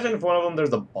 Imagine if one of them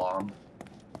there's a bomb.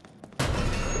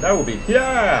 That would be,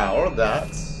 yeah, or that.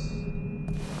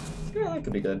 Yeah, that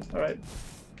could be good. Alright.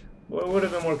 Well, it would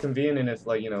have been more convenient if,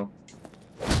 like, you know.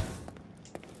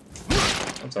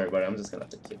 I'm sorry, buddy. I'm just gonna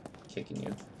have to keep kicking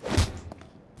you.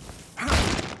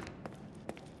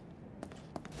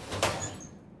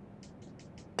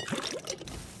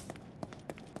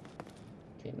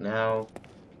 Okay, now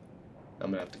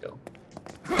I'm gonna have to go.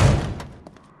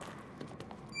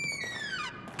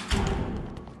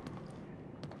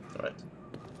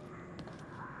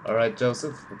 Alright,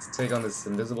 Joseph, let's take on this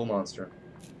invisible monster.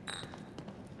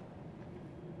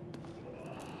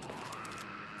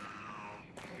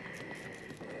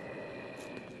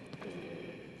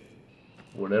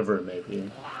 Whatever it may be.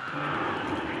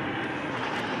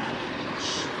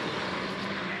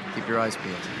 Keep your eyes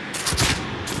peeled.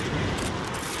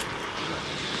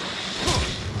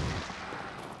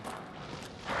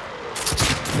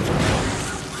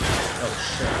 Oh,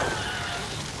 shit.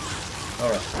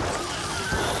 Alright.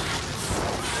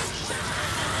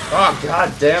 Oh,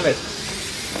 god damn it!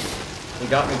 He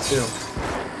got me too.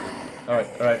 Alright,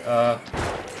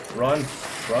 run,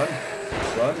 run,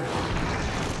 run.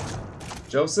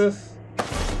 Joseph?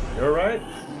 You alright?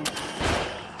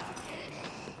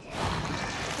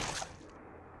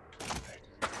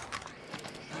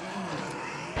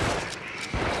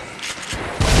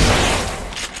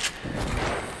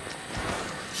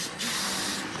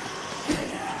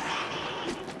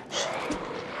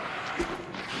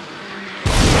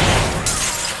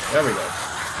 There we go.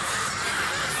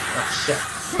 Oh, shit.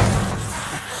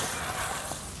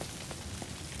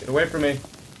 Get away from me.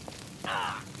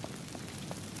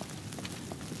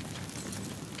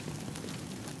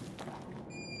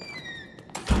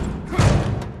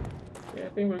 Yeah, I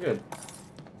think we're good.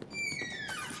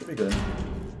 Should be good.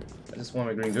 I just want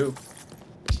my green goop.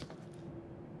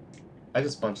 I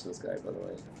just punched this guy, by the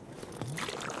way.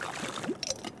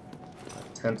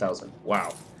 10,000.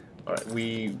 Wow. Alright,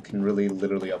 we can really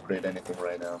literally upgrade anything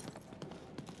right now.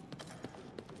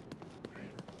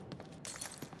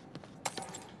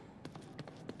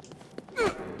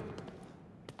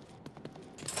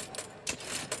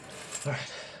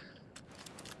 Alright.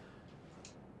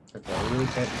 Okay, I really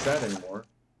can't use that anymore.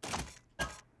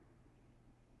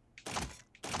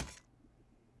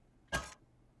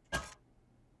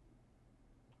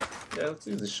 Yeah, let's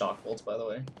use the shock bolts, by the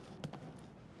way.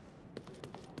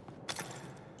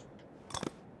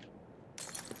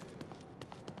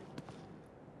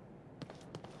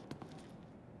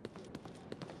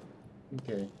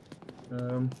 Okay.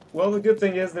 Well, the good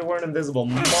thing is they weren't invisible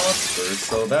monsters,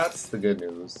 so that's the good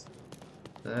news.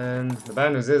 And the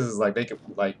bad news is like they could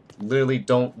like literally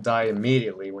don't die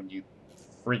immediately when you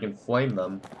freaking flame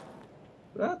them.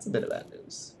 That's a bit of bad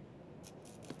news.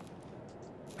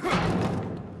 I'm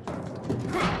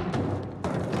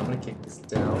gonna kick this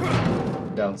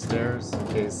downstairs in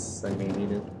case I may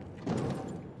need it.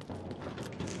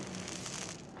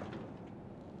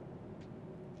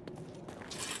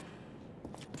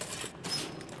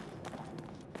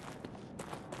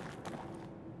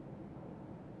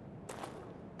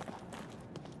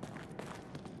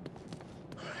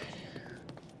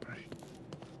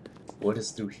 What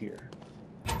is through here?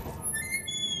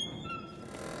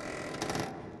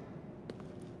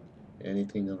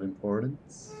 Anything of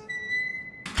importance?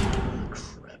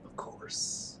 Crap, of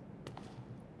course.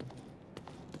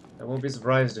 I won't be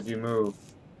surprised if you move.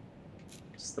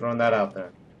 Just throwing that out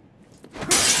there.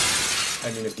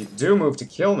 I mean, if you do move to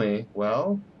kill me,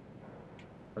 well...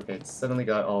 Okay, it suddenly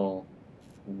got all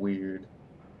weird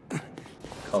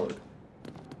colored.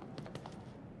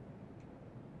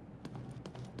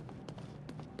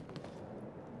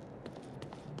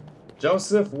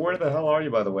 Joseph, where the hell are you,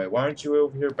 by the way? Why aren't you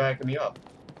over here backing me up?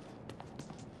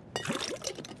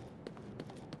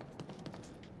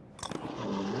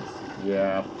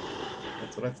 Yeah,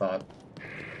 that's what I thought.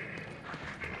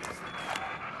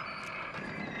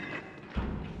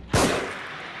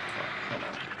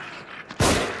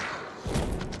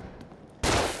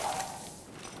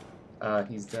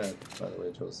 He's dead, by the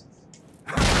way, Joseph.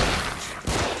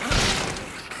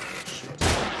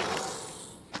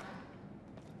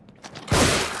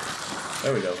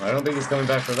 There we go. I don't think he's coming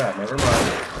back for that. Never mind.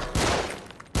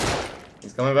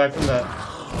 He's coming back from that.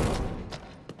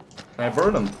 Can I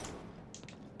burn him?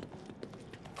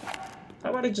 How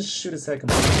about I just shoot his head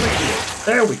completely?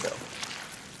 There we go.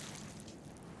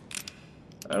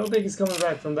 I don't think he's coming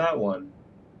back from that one.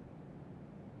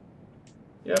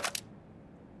 Yep.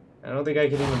 I don't think I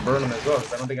can even burn him as well,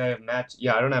 because I don't think I have matches.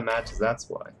 Yeah, I don't have matches, that's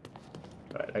why.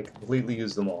 Alright, I completely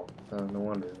used them all. No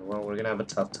wonder. Well, we're gonna have a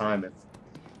tough time if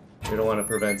we don't want to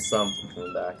prevent some from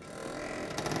coming back.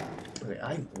 Okay,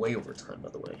 I'm way over time, by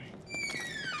the way.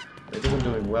 I think I'm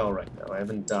doing well right now. I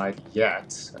haven't died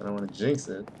yet. I don't want to jinx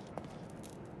it.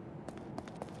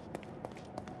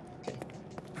 Okay.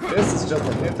 This is just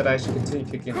a hint that I should continue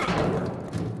kicking forward.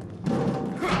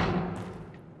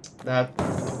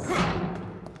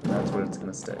 That's where it's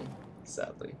gonna stay,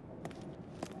 sadly.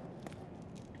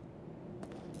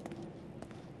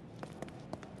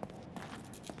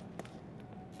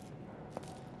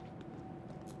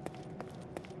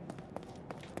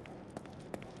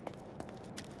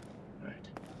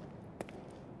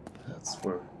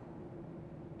 swear.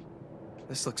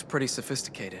 This looks pretty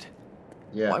sophisticated.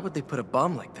 Yeah. Why would they put a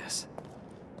bomb like this?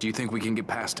 Do you think we can get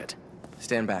past it?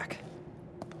 Stand back.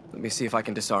 Let me see if I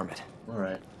can disarm it.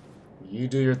 Alright. You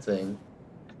do your thing.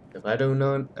 If I don't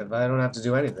have to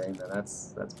do anything, then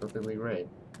that's perfectly great.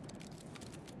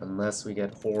 Unless we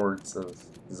get hordes of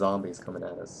zombies coming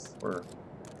at us, or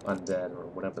undead, or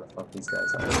whatever the fuck these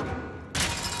guys are.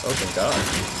 Oh, thank God.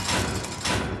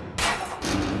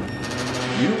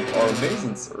 You are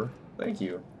amazing, sir. Thank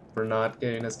you for not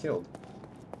getting us killed.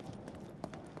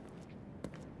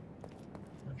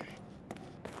 Okay.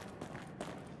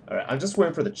 Alright, I'm just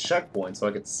waiting for the checkpoint so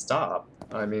I could stop.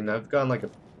 I mean, I've gone like a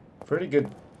pretty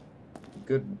good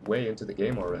way into the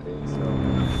game already, so...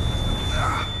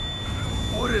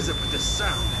 What is it with this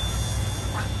sound?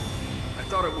 I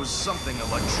thought it was something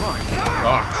electronic.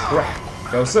 Ah,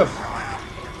 crap. Joseph.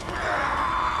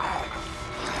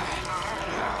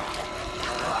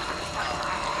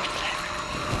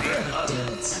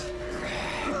 Damn it.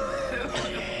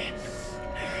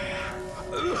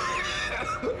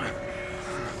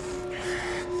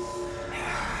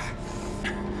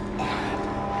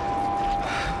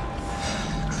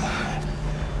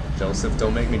 Joseph,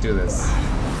 don't make me do this.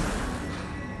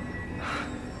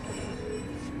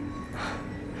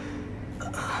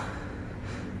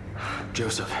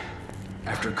 Joseph,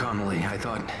 after Connolly, I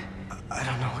thought... I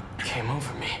don't know what came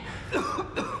over me.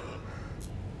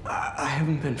 I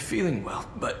haven't been feeling well,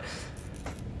 but...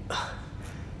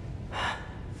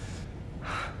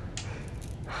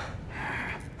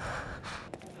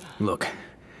 Look,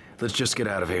 let's just get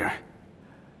out of here.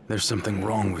 There's something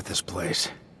wrong with this place.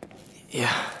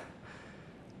 Yeah.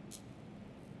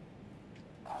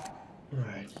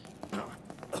 Alright.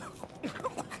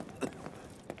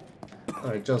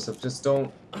 Alright, Joseph, just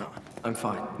don't... I'm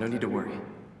fine. No need to worry.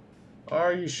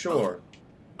 Are you sure?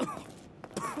 You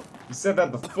said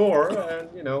that before, and,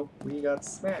 you know, we got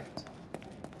smacked.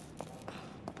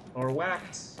 Or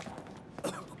whacked.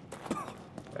 Right,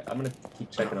 I'm gonna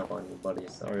keep checking up on you, buddy.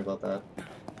 Sorry about that.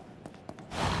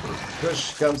 If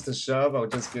push comes to shove, I'll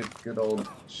just get good old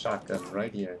shotgun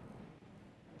right here.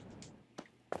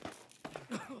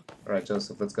 Alright,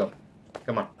 Joseph, let's go.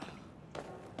 Come on.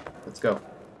 Let's go.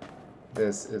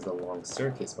 This is a long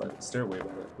staircase, by the stairway, by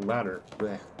the ladder.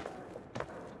 Blech.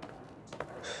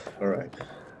 Alright.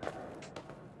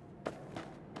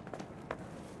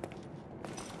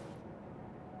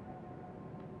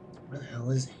 Where the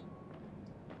hell is he?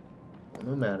 Well,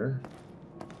 no matter.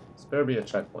 This better be a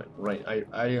checkpoint. Right,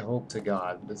 I hope to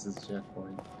God this is a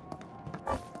checkpoint.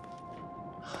 I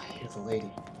hear the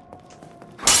lady.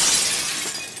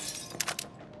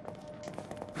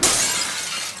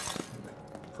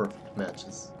 Perfect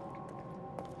matches.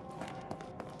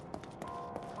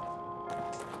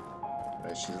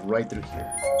 Right, she's right through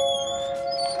here.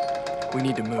 We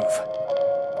need to move.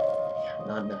 Yeah,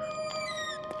 not now.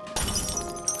 Oh,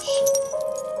 shit.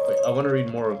 Wait, I want to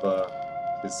read more of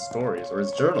his stories, or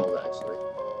his journals, actually.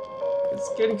 It's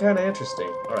getting kind of interesting.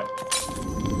 Alright.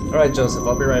 Alright, Joseph,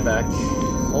 I'll be right back.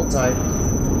 Hold tight.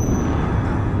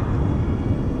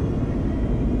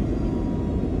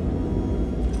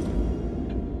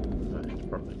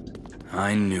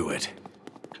 I knew it.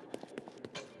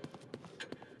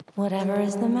 Whatever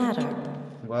is the matter?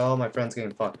 Well, my friend's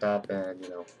getting fucked up, and, you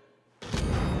know.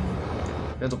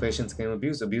 Mental patients claim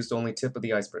abuse. Abuse only tip of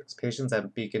the icebergs. Patients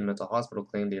at Beacon Mental Hospital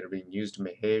claim they are being used in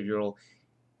behavioral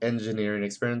engineering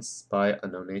experiments by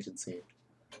unknown agency.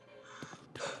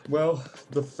 Well,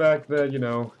 the fact that, you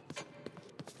know,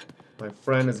 my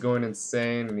friend is going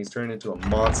insane and he's turning into a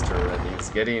monster and he's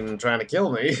trying to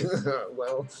kill me,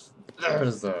 well,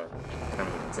 there's a kind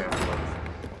of an example of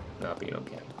not being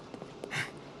okay.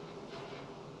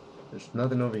 There's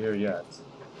nothing over here yet.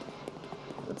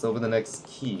 Let's open the next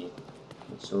key,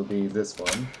 which will be this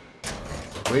one.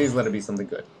 Please let it be something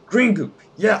good. Green goop!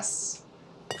 Yes!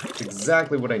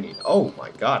 Exactly what I need. Oh my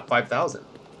god, 5,000.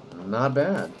 Not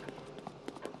bad.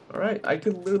 Alright, I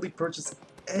could literally purchase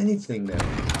anything now.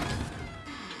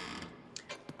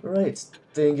 Alright,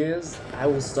 thing is, I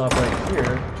will stop right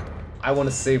here. I want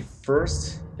to save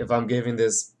first if I'm giving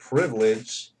this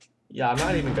privilege. Yeah, I'm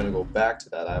not even going to go back to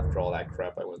that after all that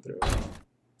crap I went through.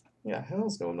 Yeah,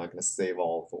 hell's no, I'm not going to save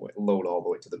all the way, load all the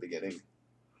way to the beginning.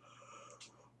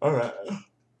 Alright.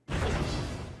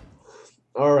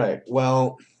 Alright,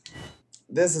 well,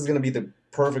 this is going to be the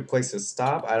perfect place to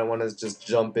stop. I don't want to just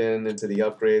jump into the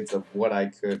upgrades of what I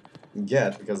could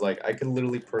get, because, like, I could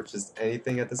literally purchase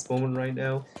anything at this moment right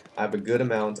now. I have a good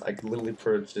amount. I could literally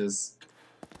purchase,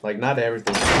 like, not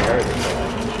everything, but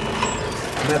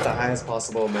I'm at the highest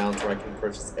possible amount where I can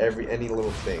purchase any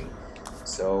little thing.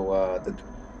 So,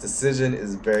 the decision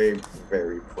is very,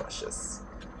 very precious.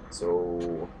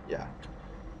 So, yeah.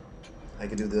 I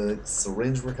could do the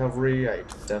syringe recovery. I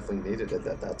definitely needed it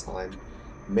at that time.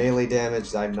 Melee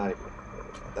damage, I'm not even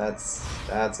worried about.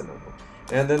 That's a no-no.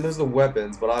 And then there's the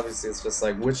weapons, but obviously it's just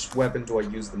like, which weapon do I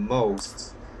use the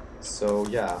most? So,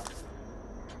 yeah.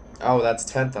 Oh, that's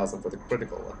 10,000 for the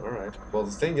critical one. Alright. Well,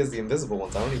 the thing is, the invisible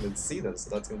ones, I don't even see them, so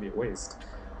that's gonna be a waste.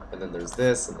 And then there's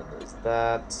this, and then there's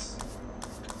that.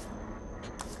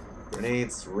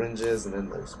 Grenades, syringes, and then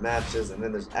there's matches, and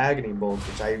then there's agony bolts,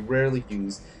 which I rarely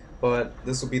use, but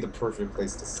this will be the perfect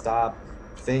place to stop.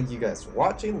 Thank you guys for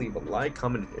watching. Leave a like,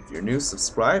 comment if you're new,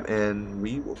 subscribe, and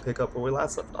we will pick up where we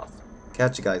last left off.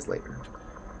 Catch you guys later.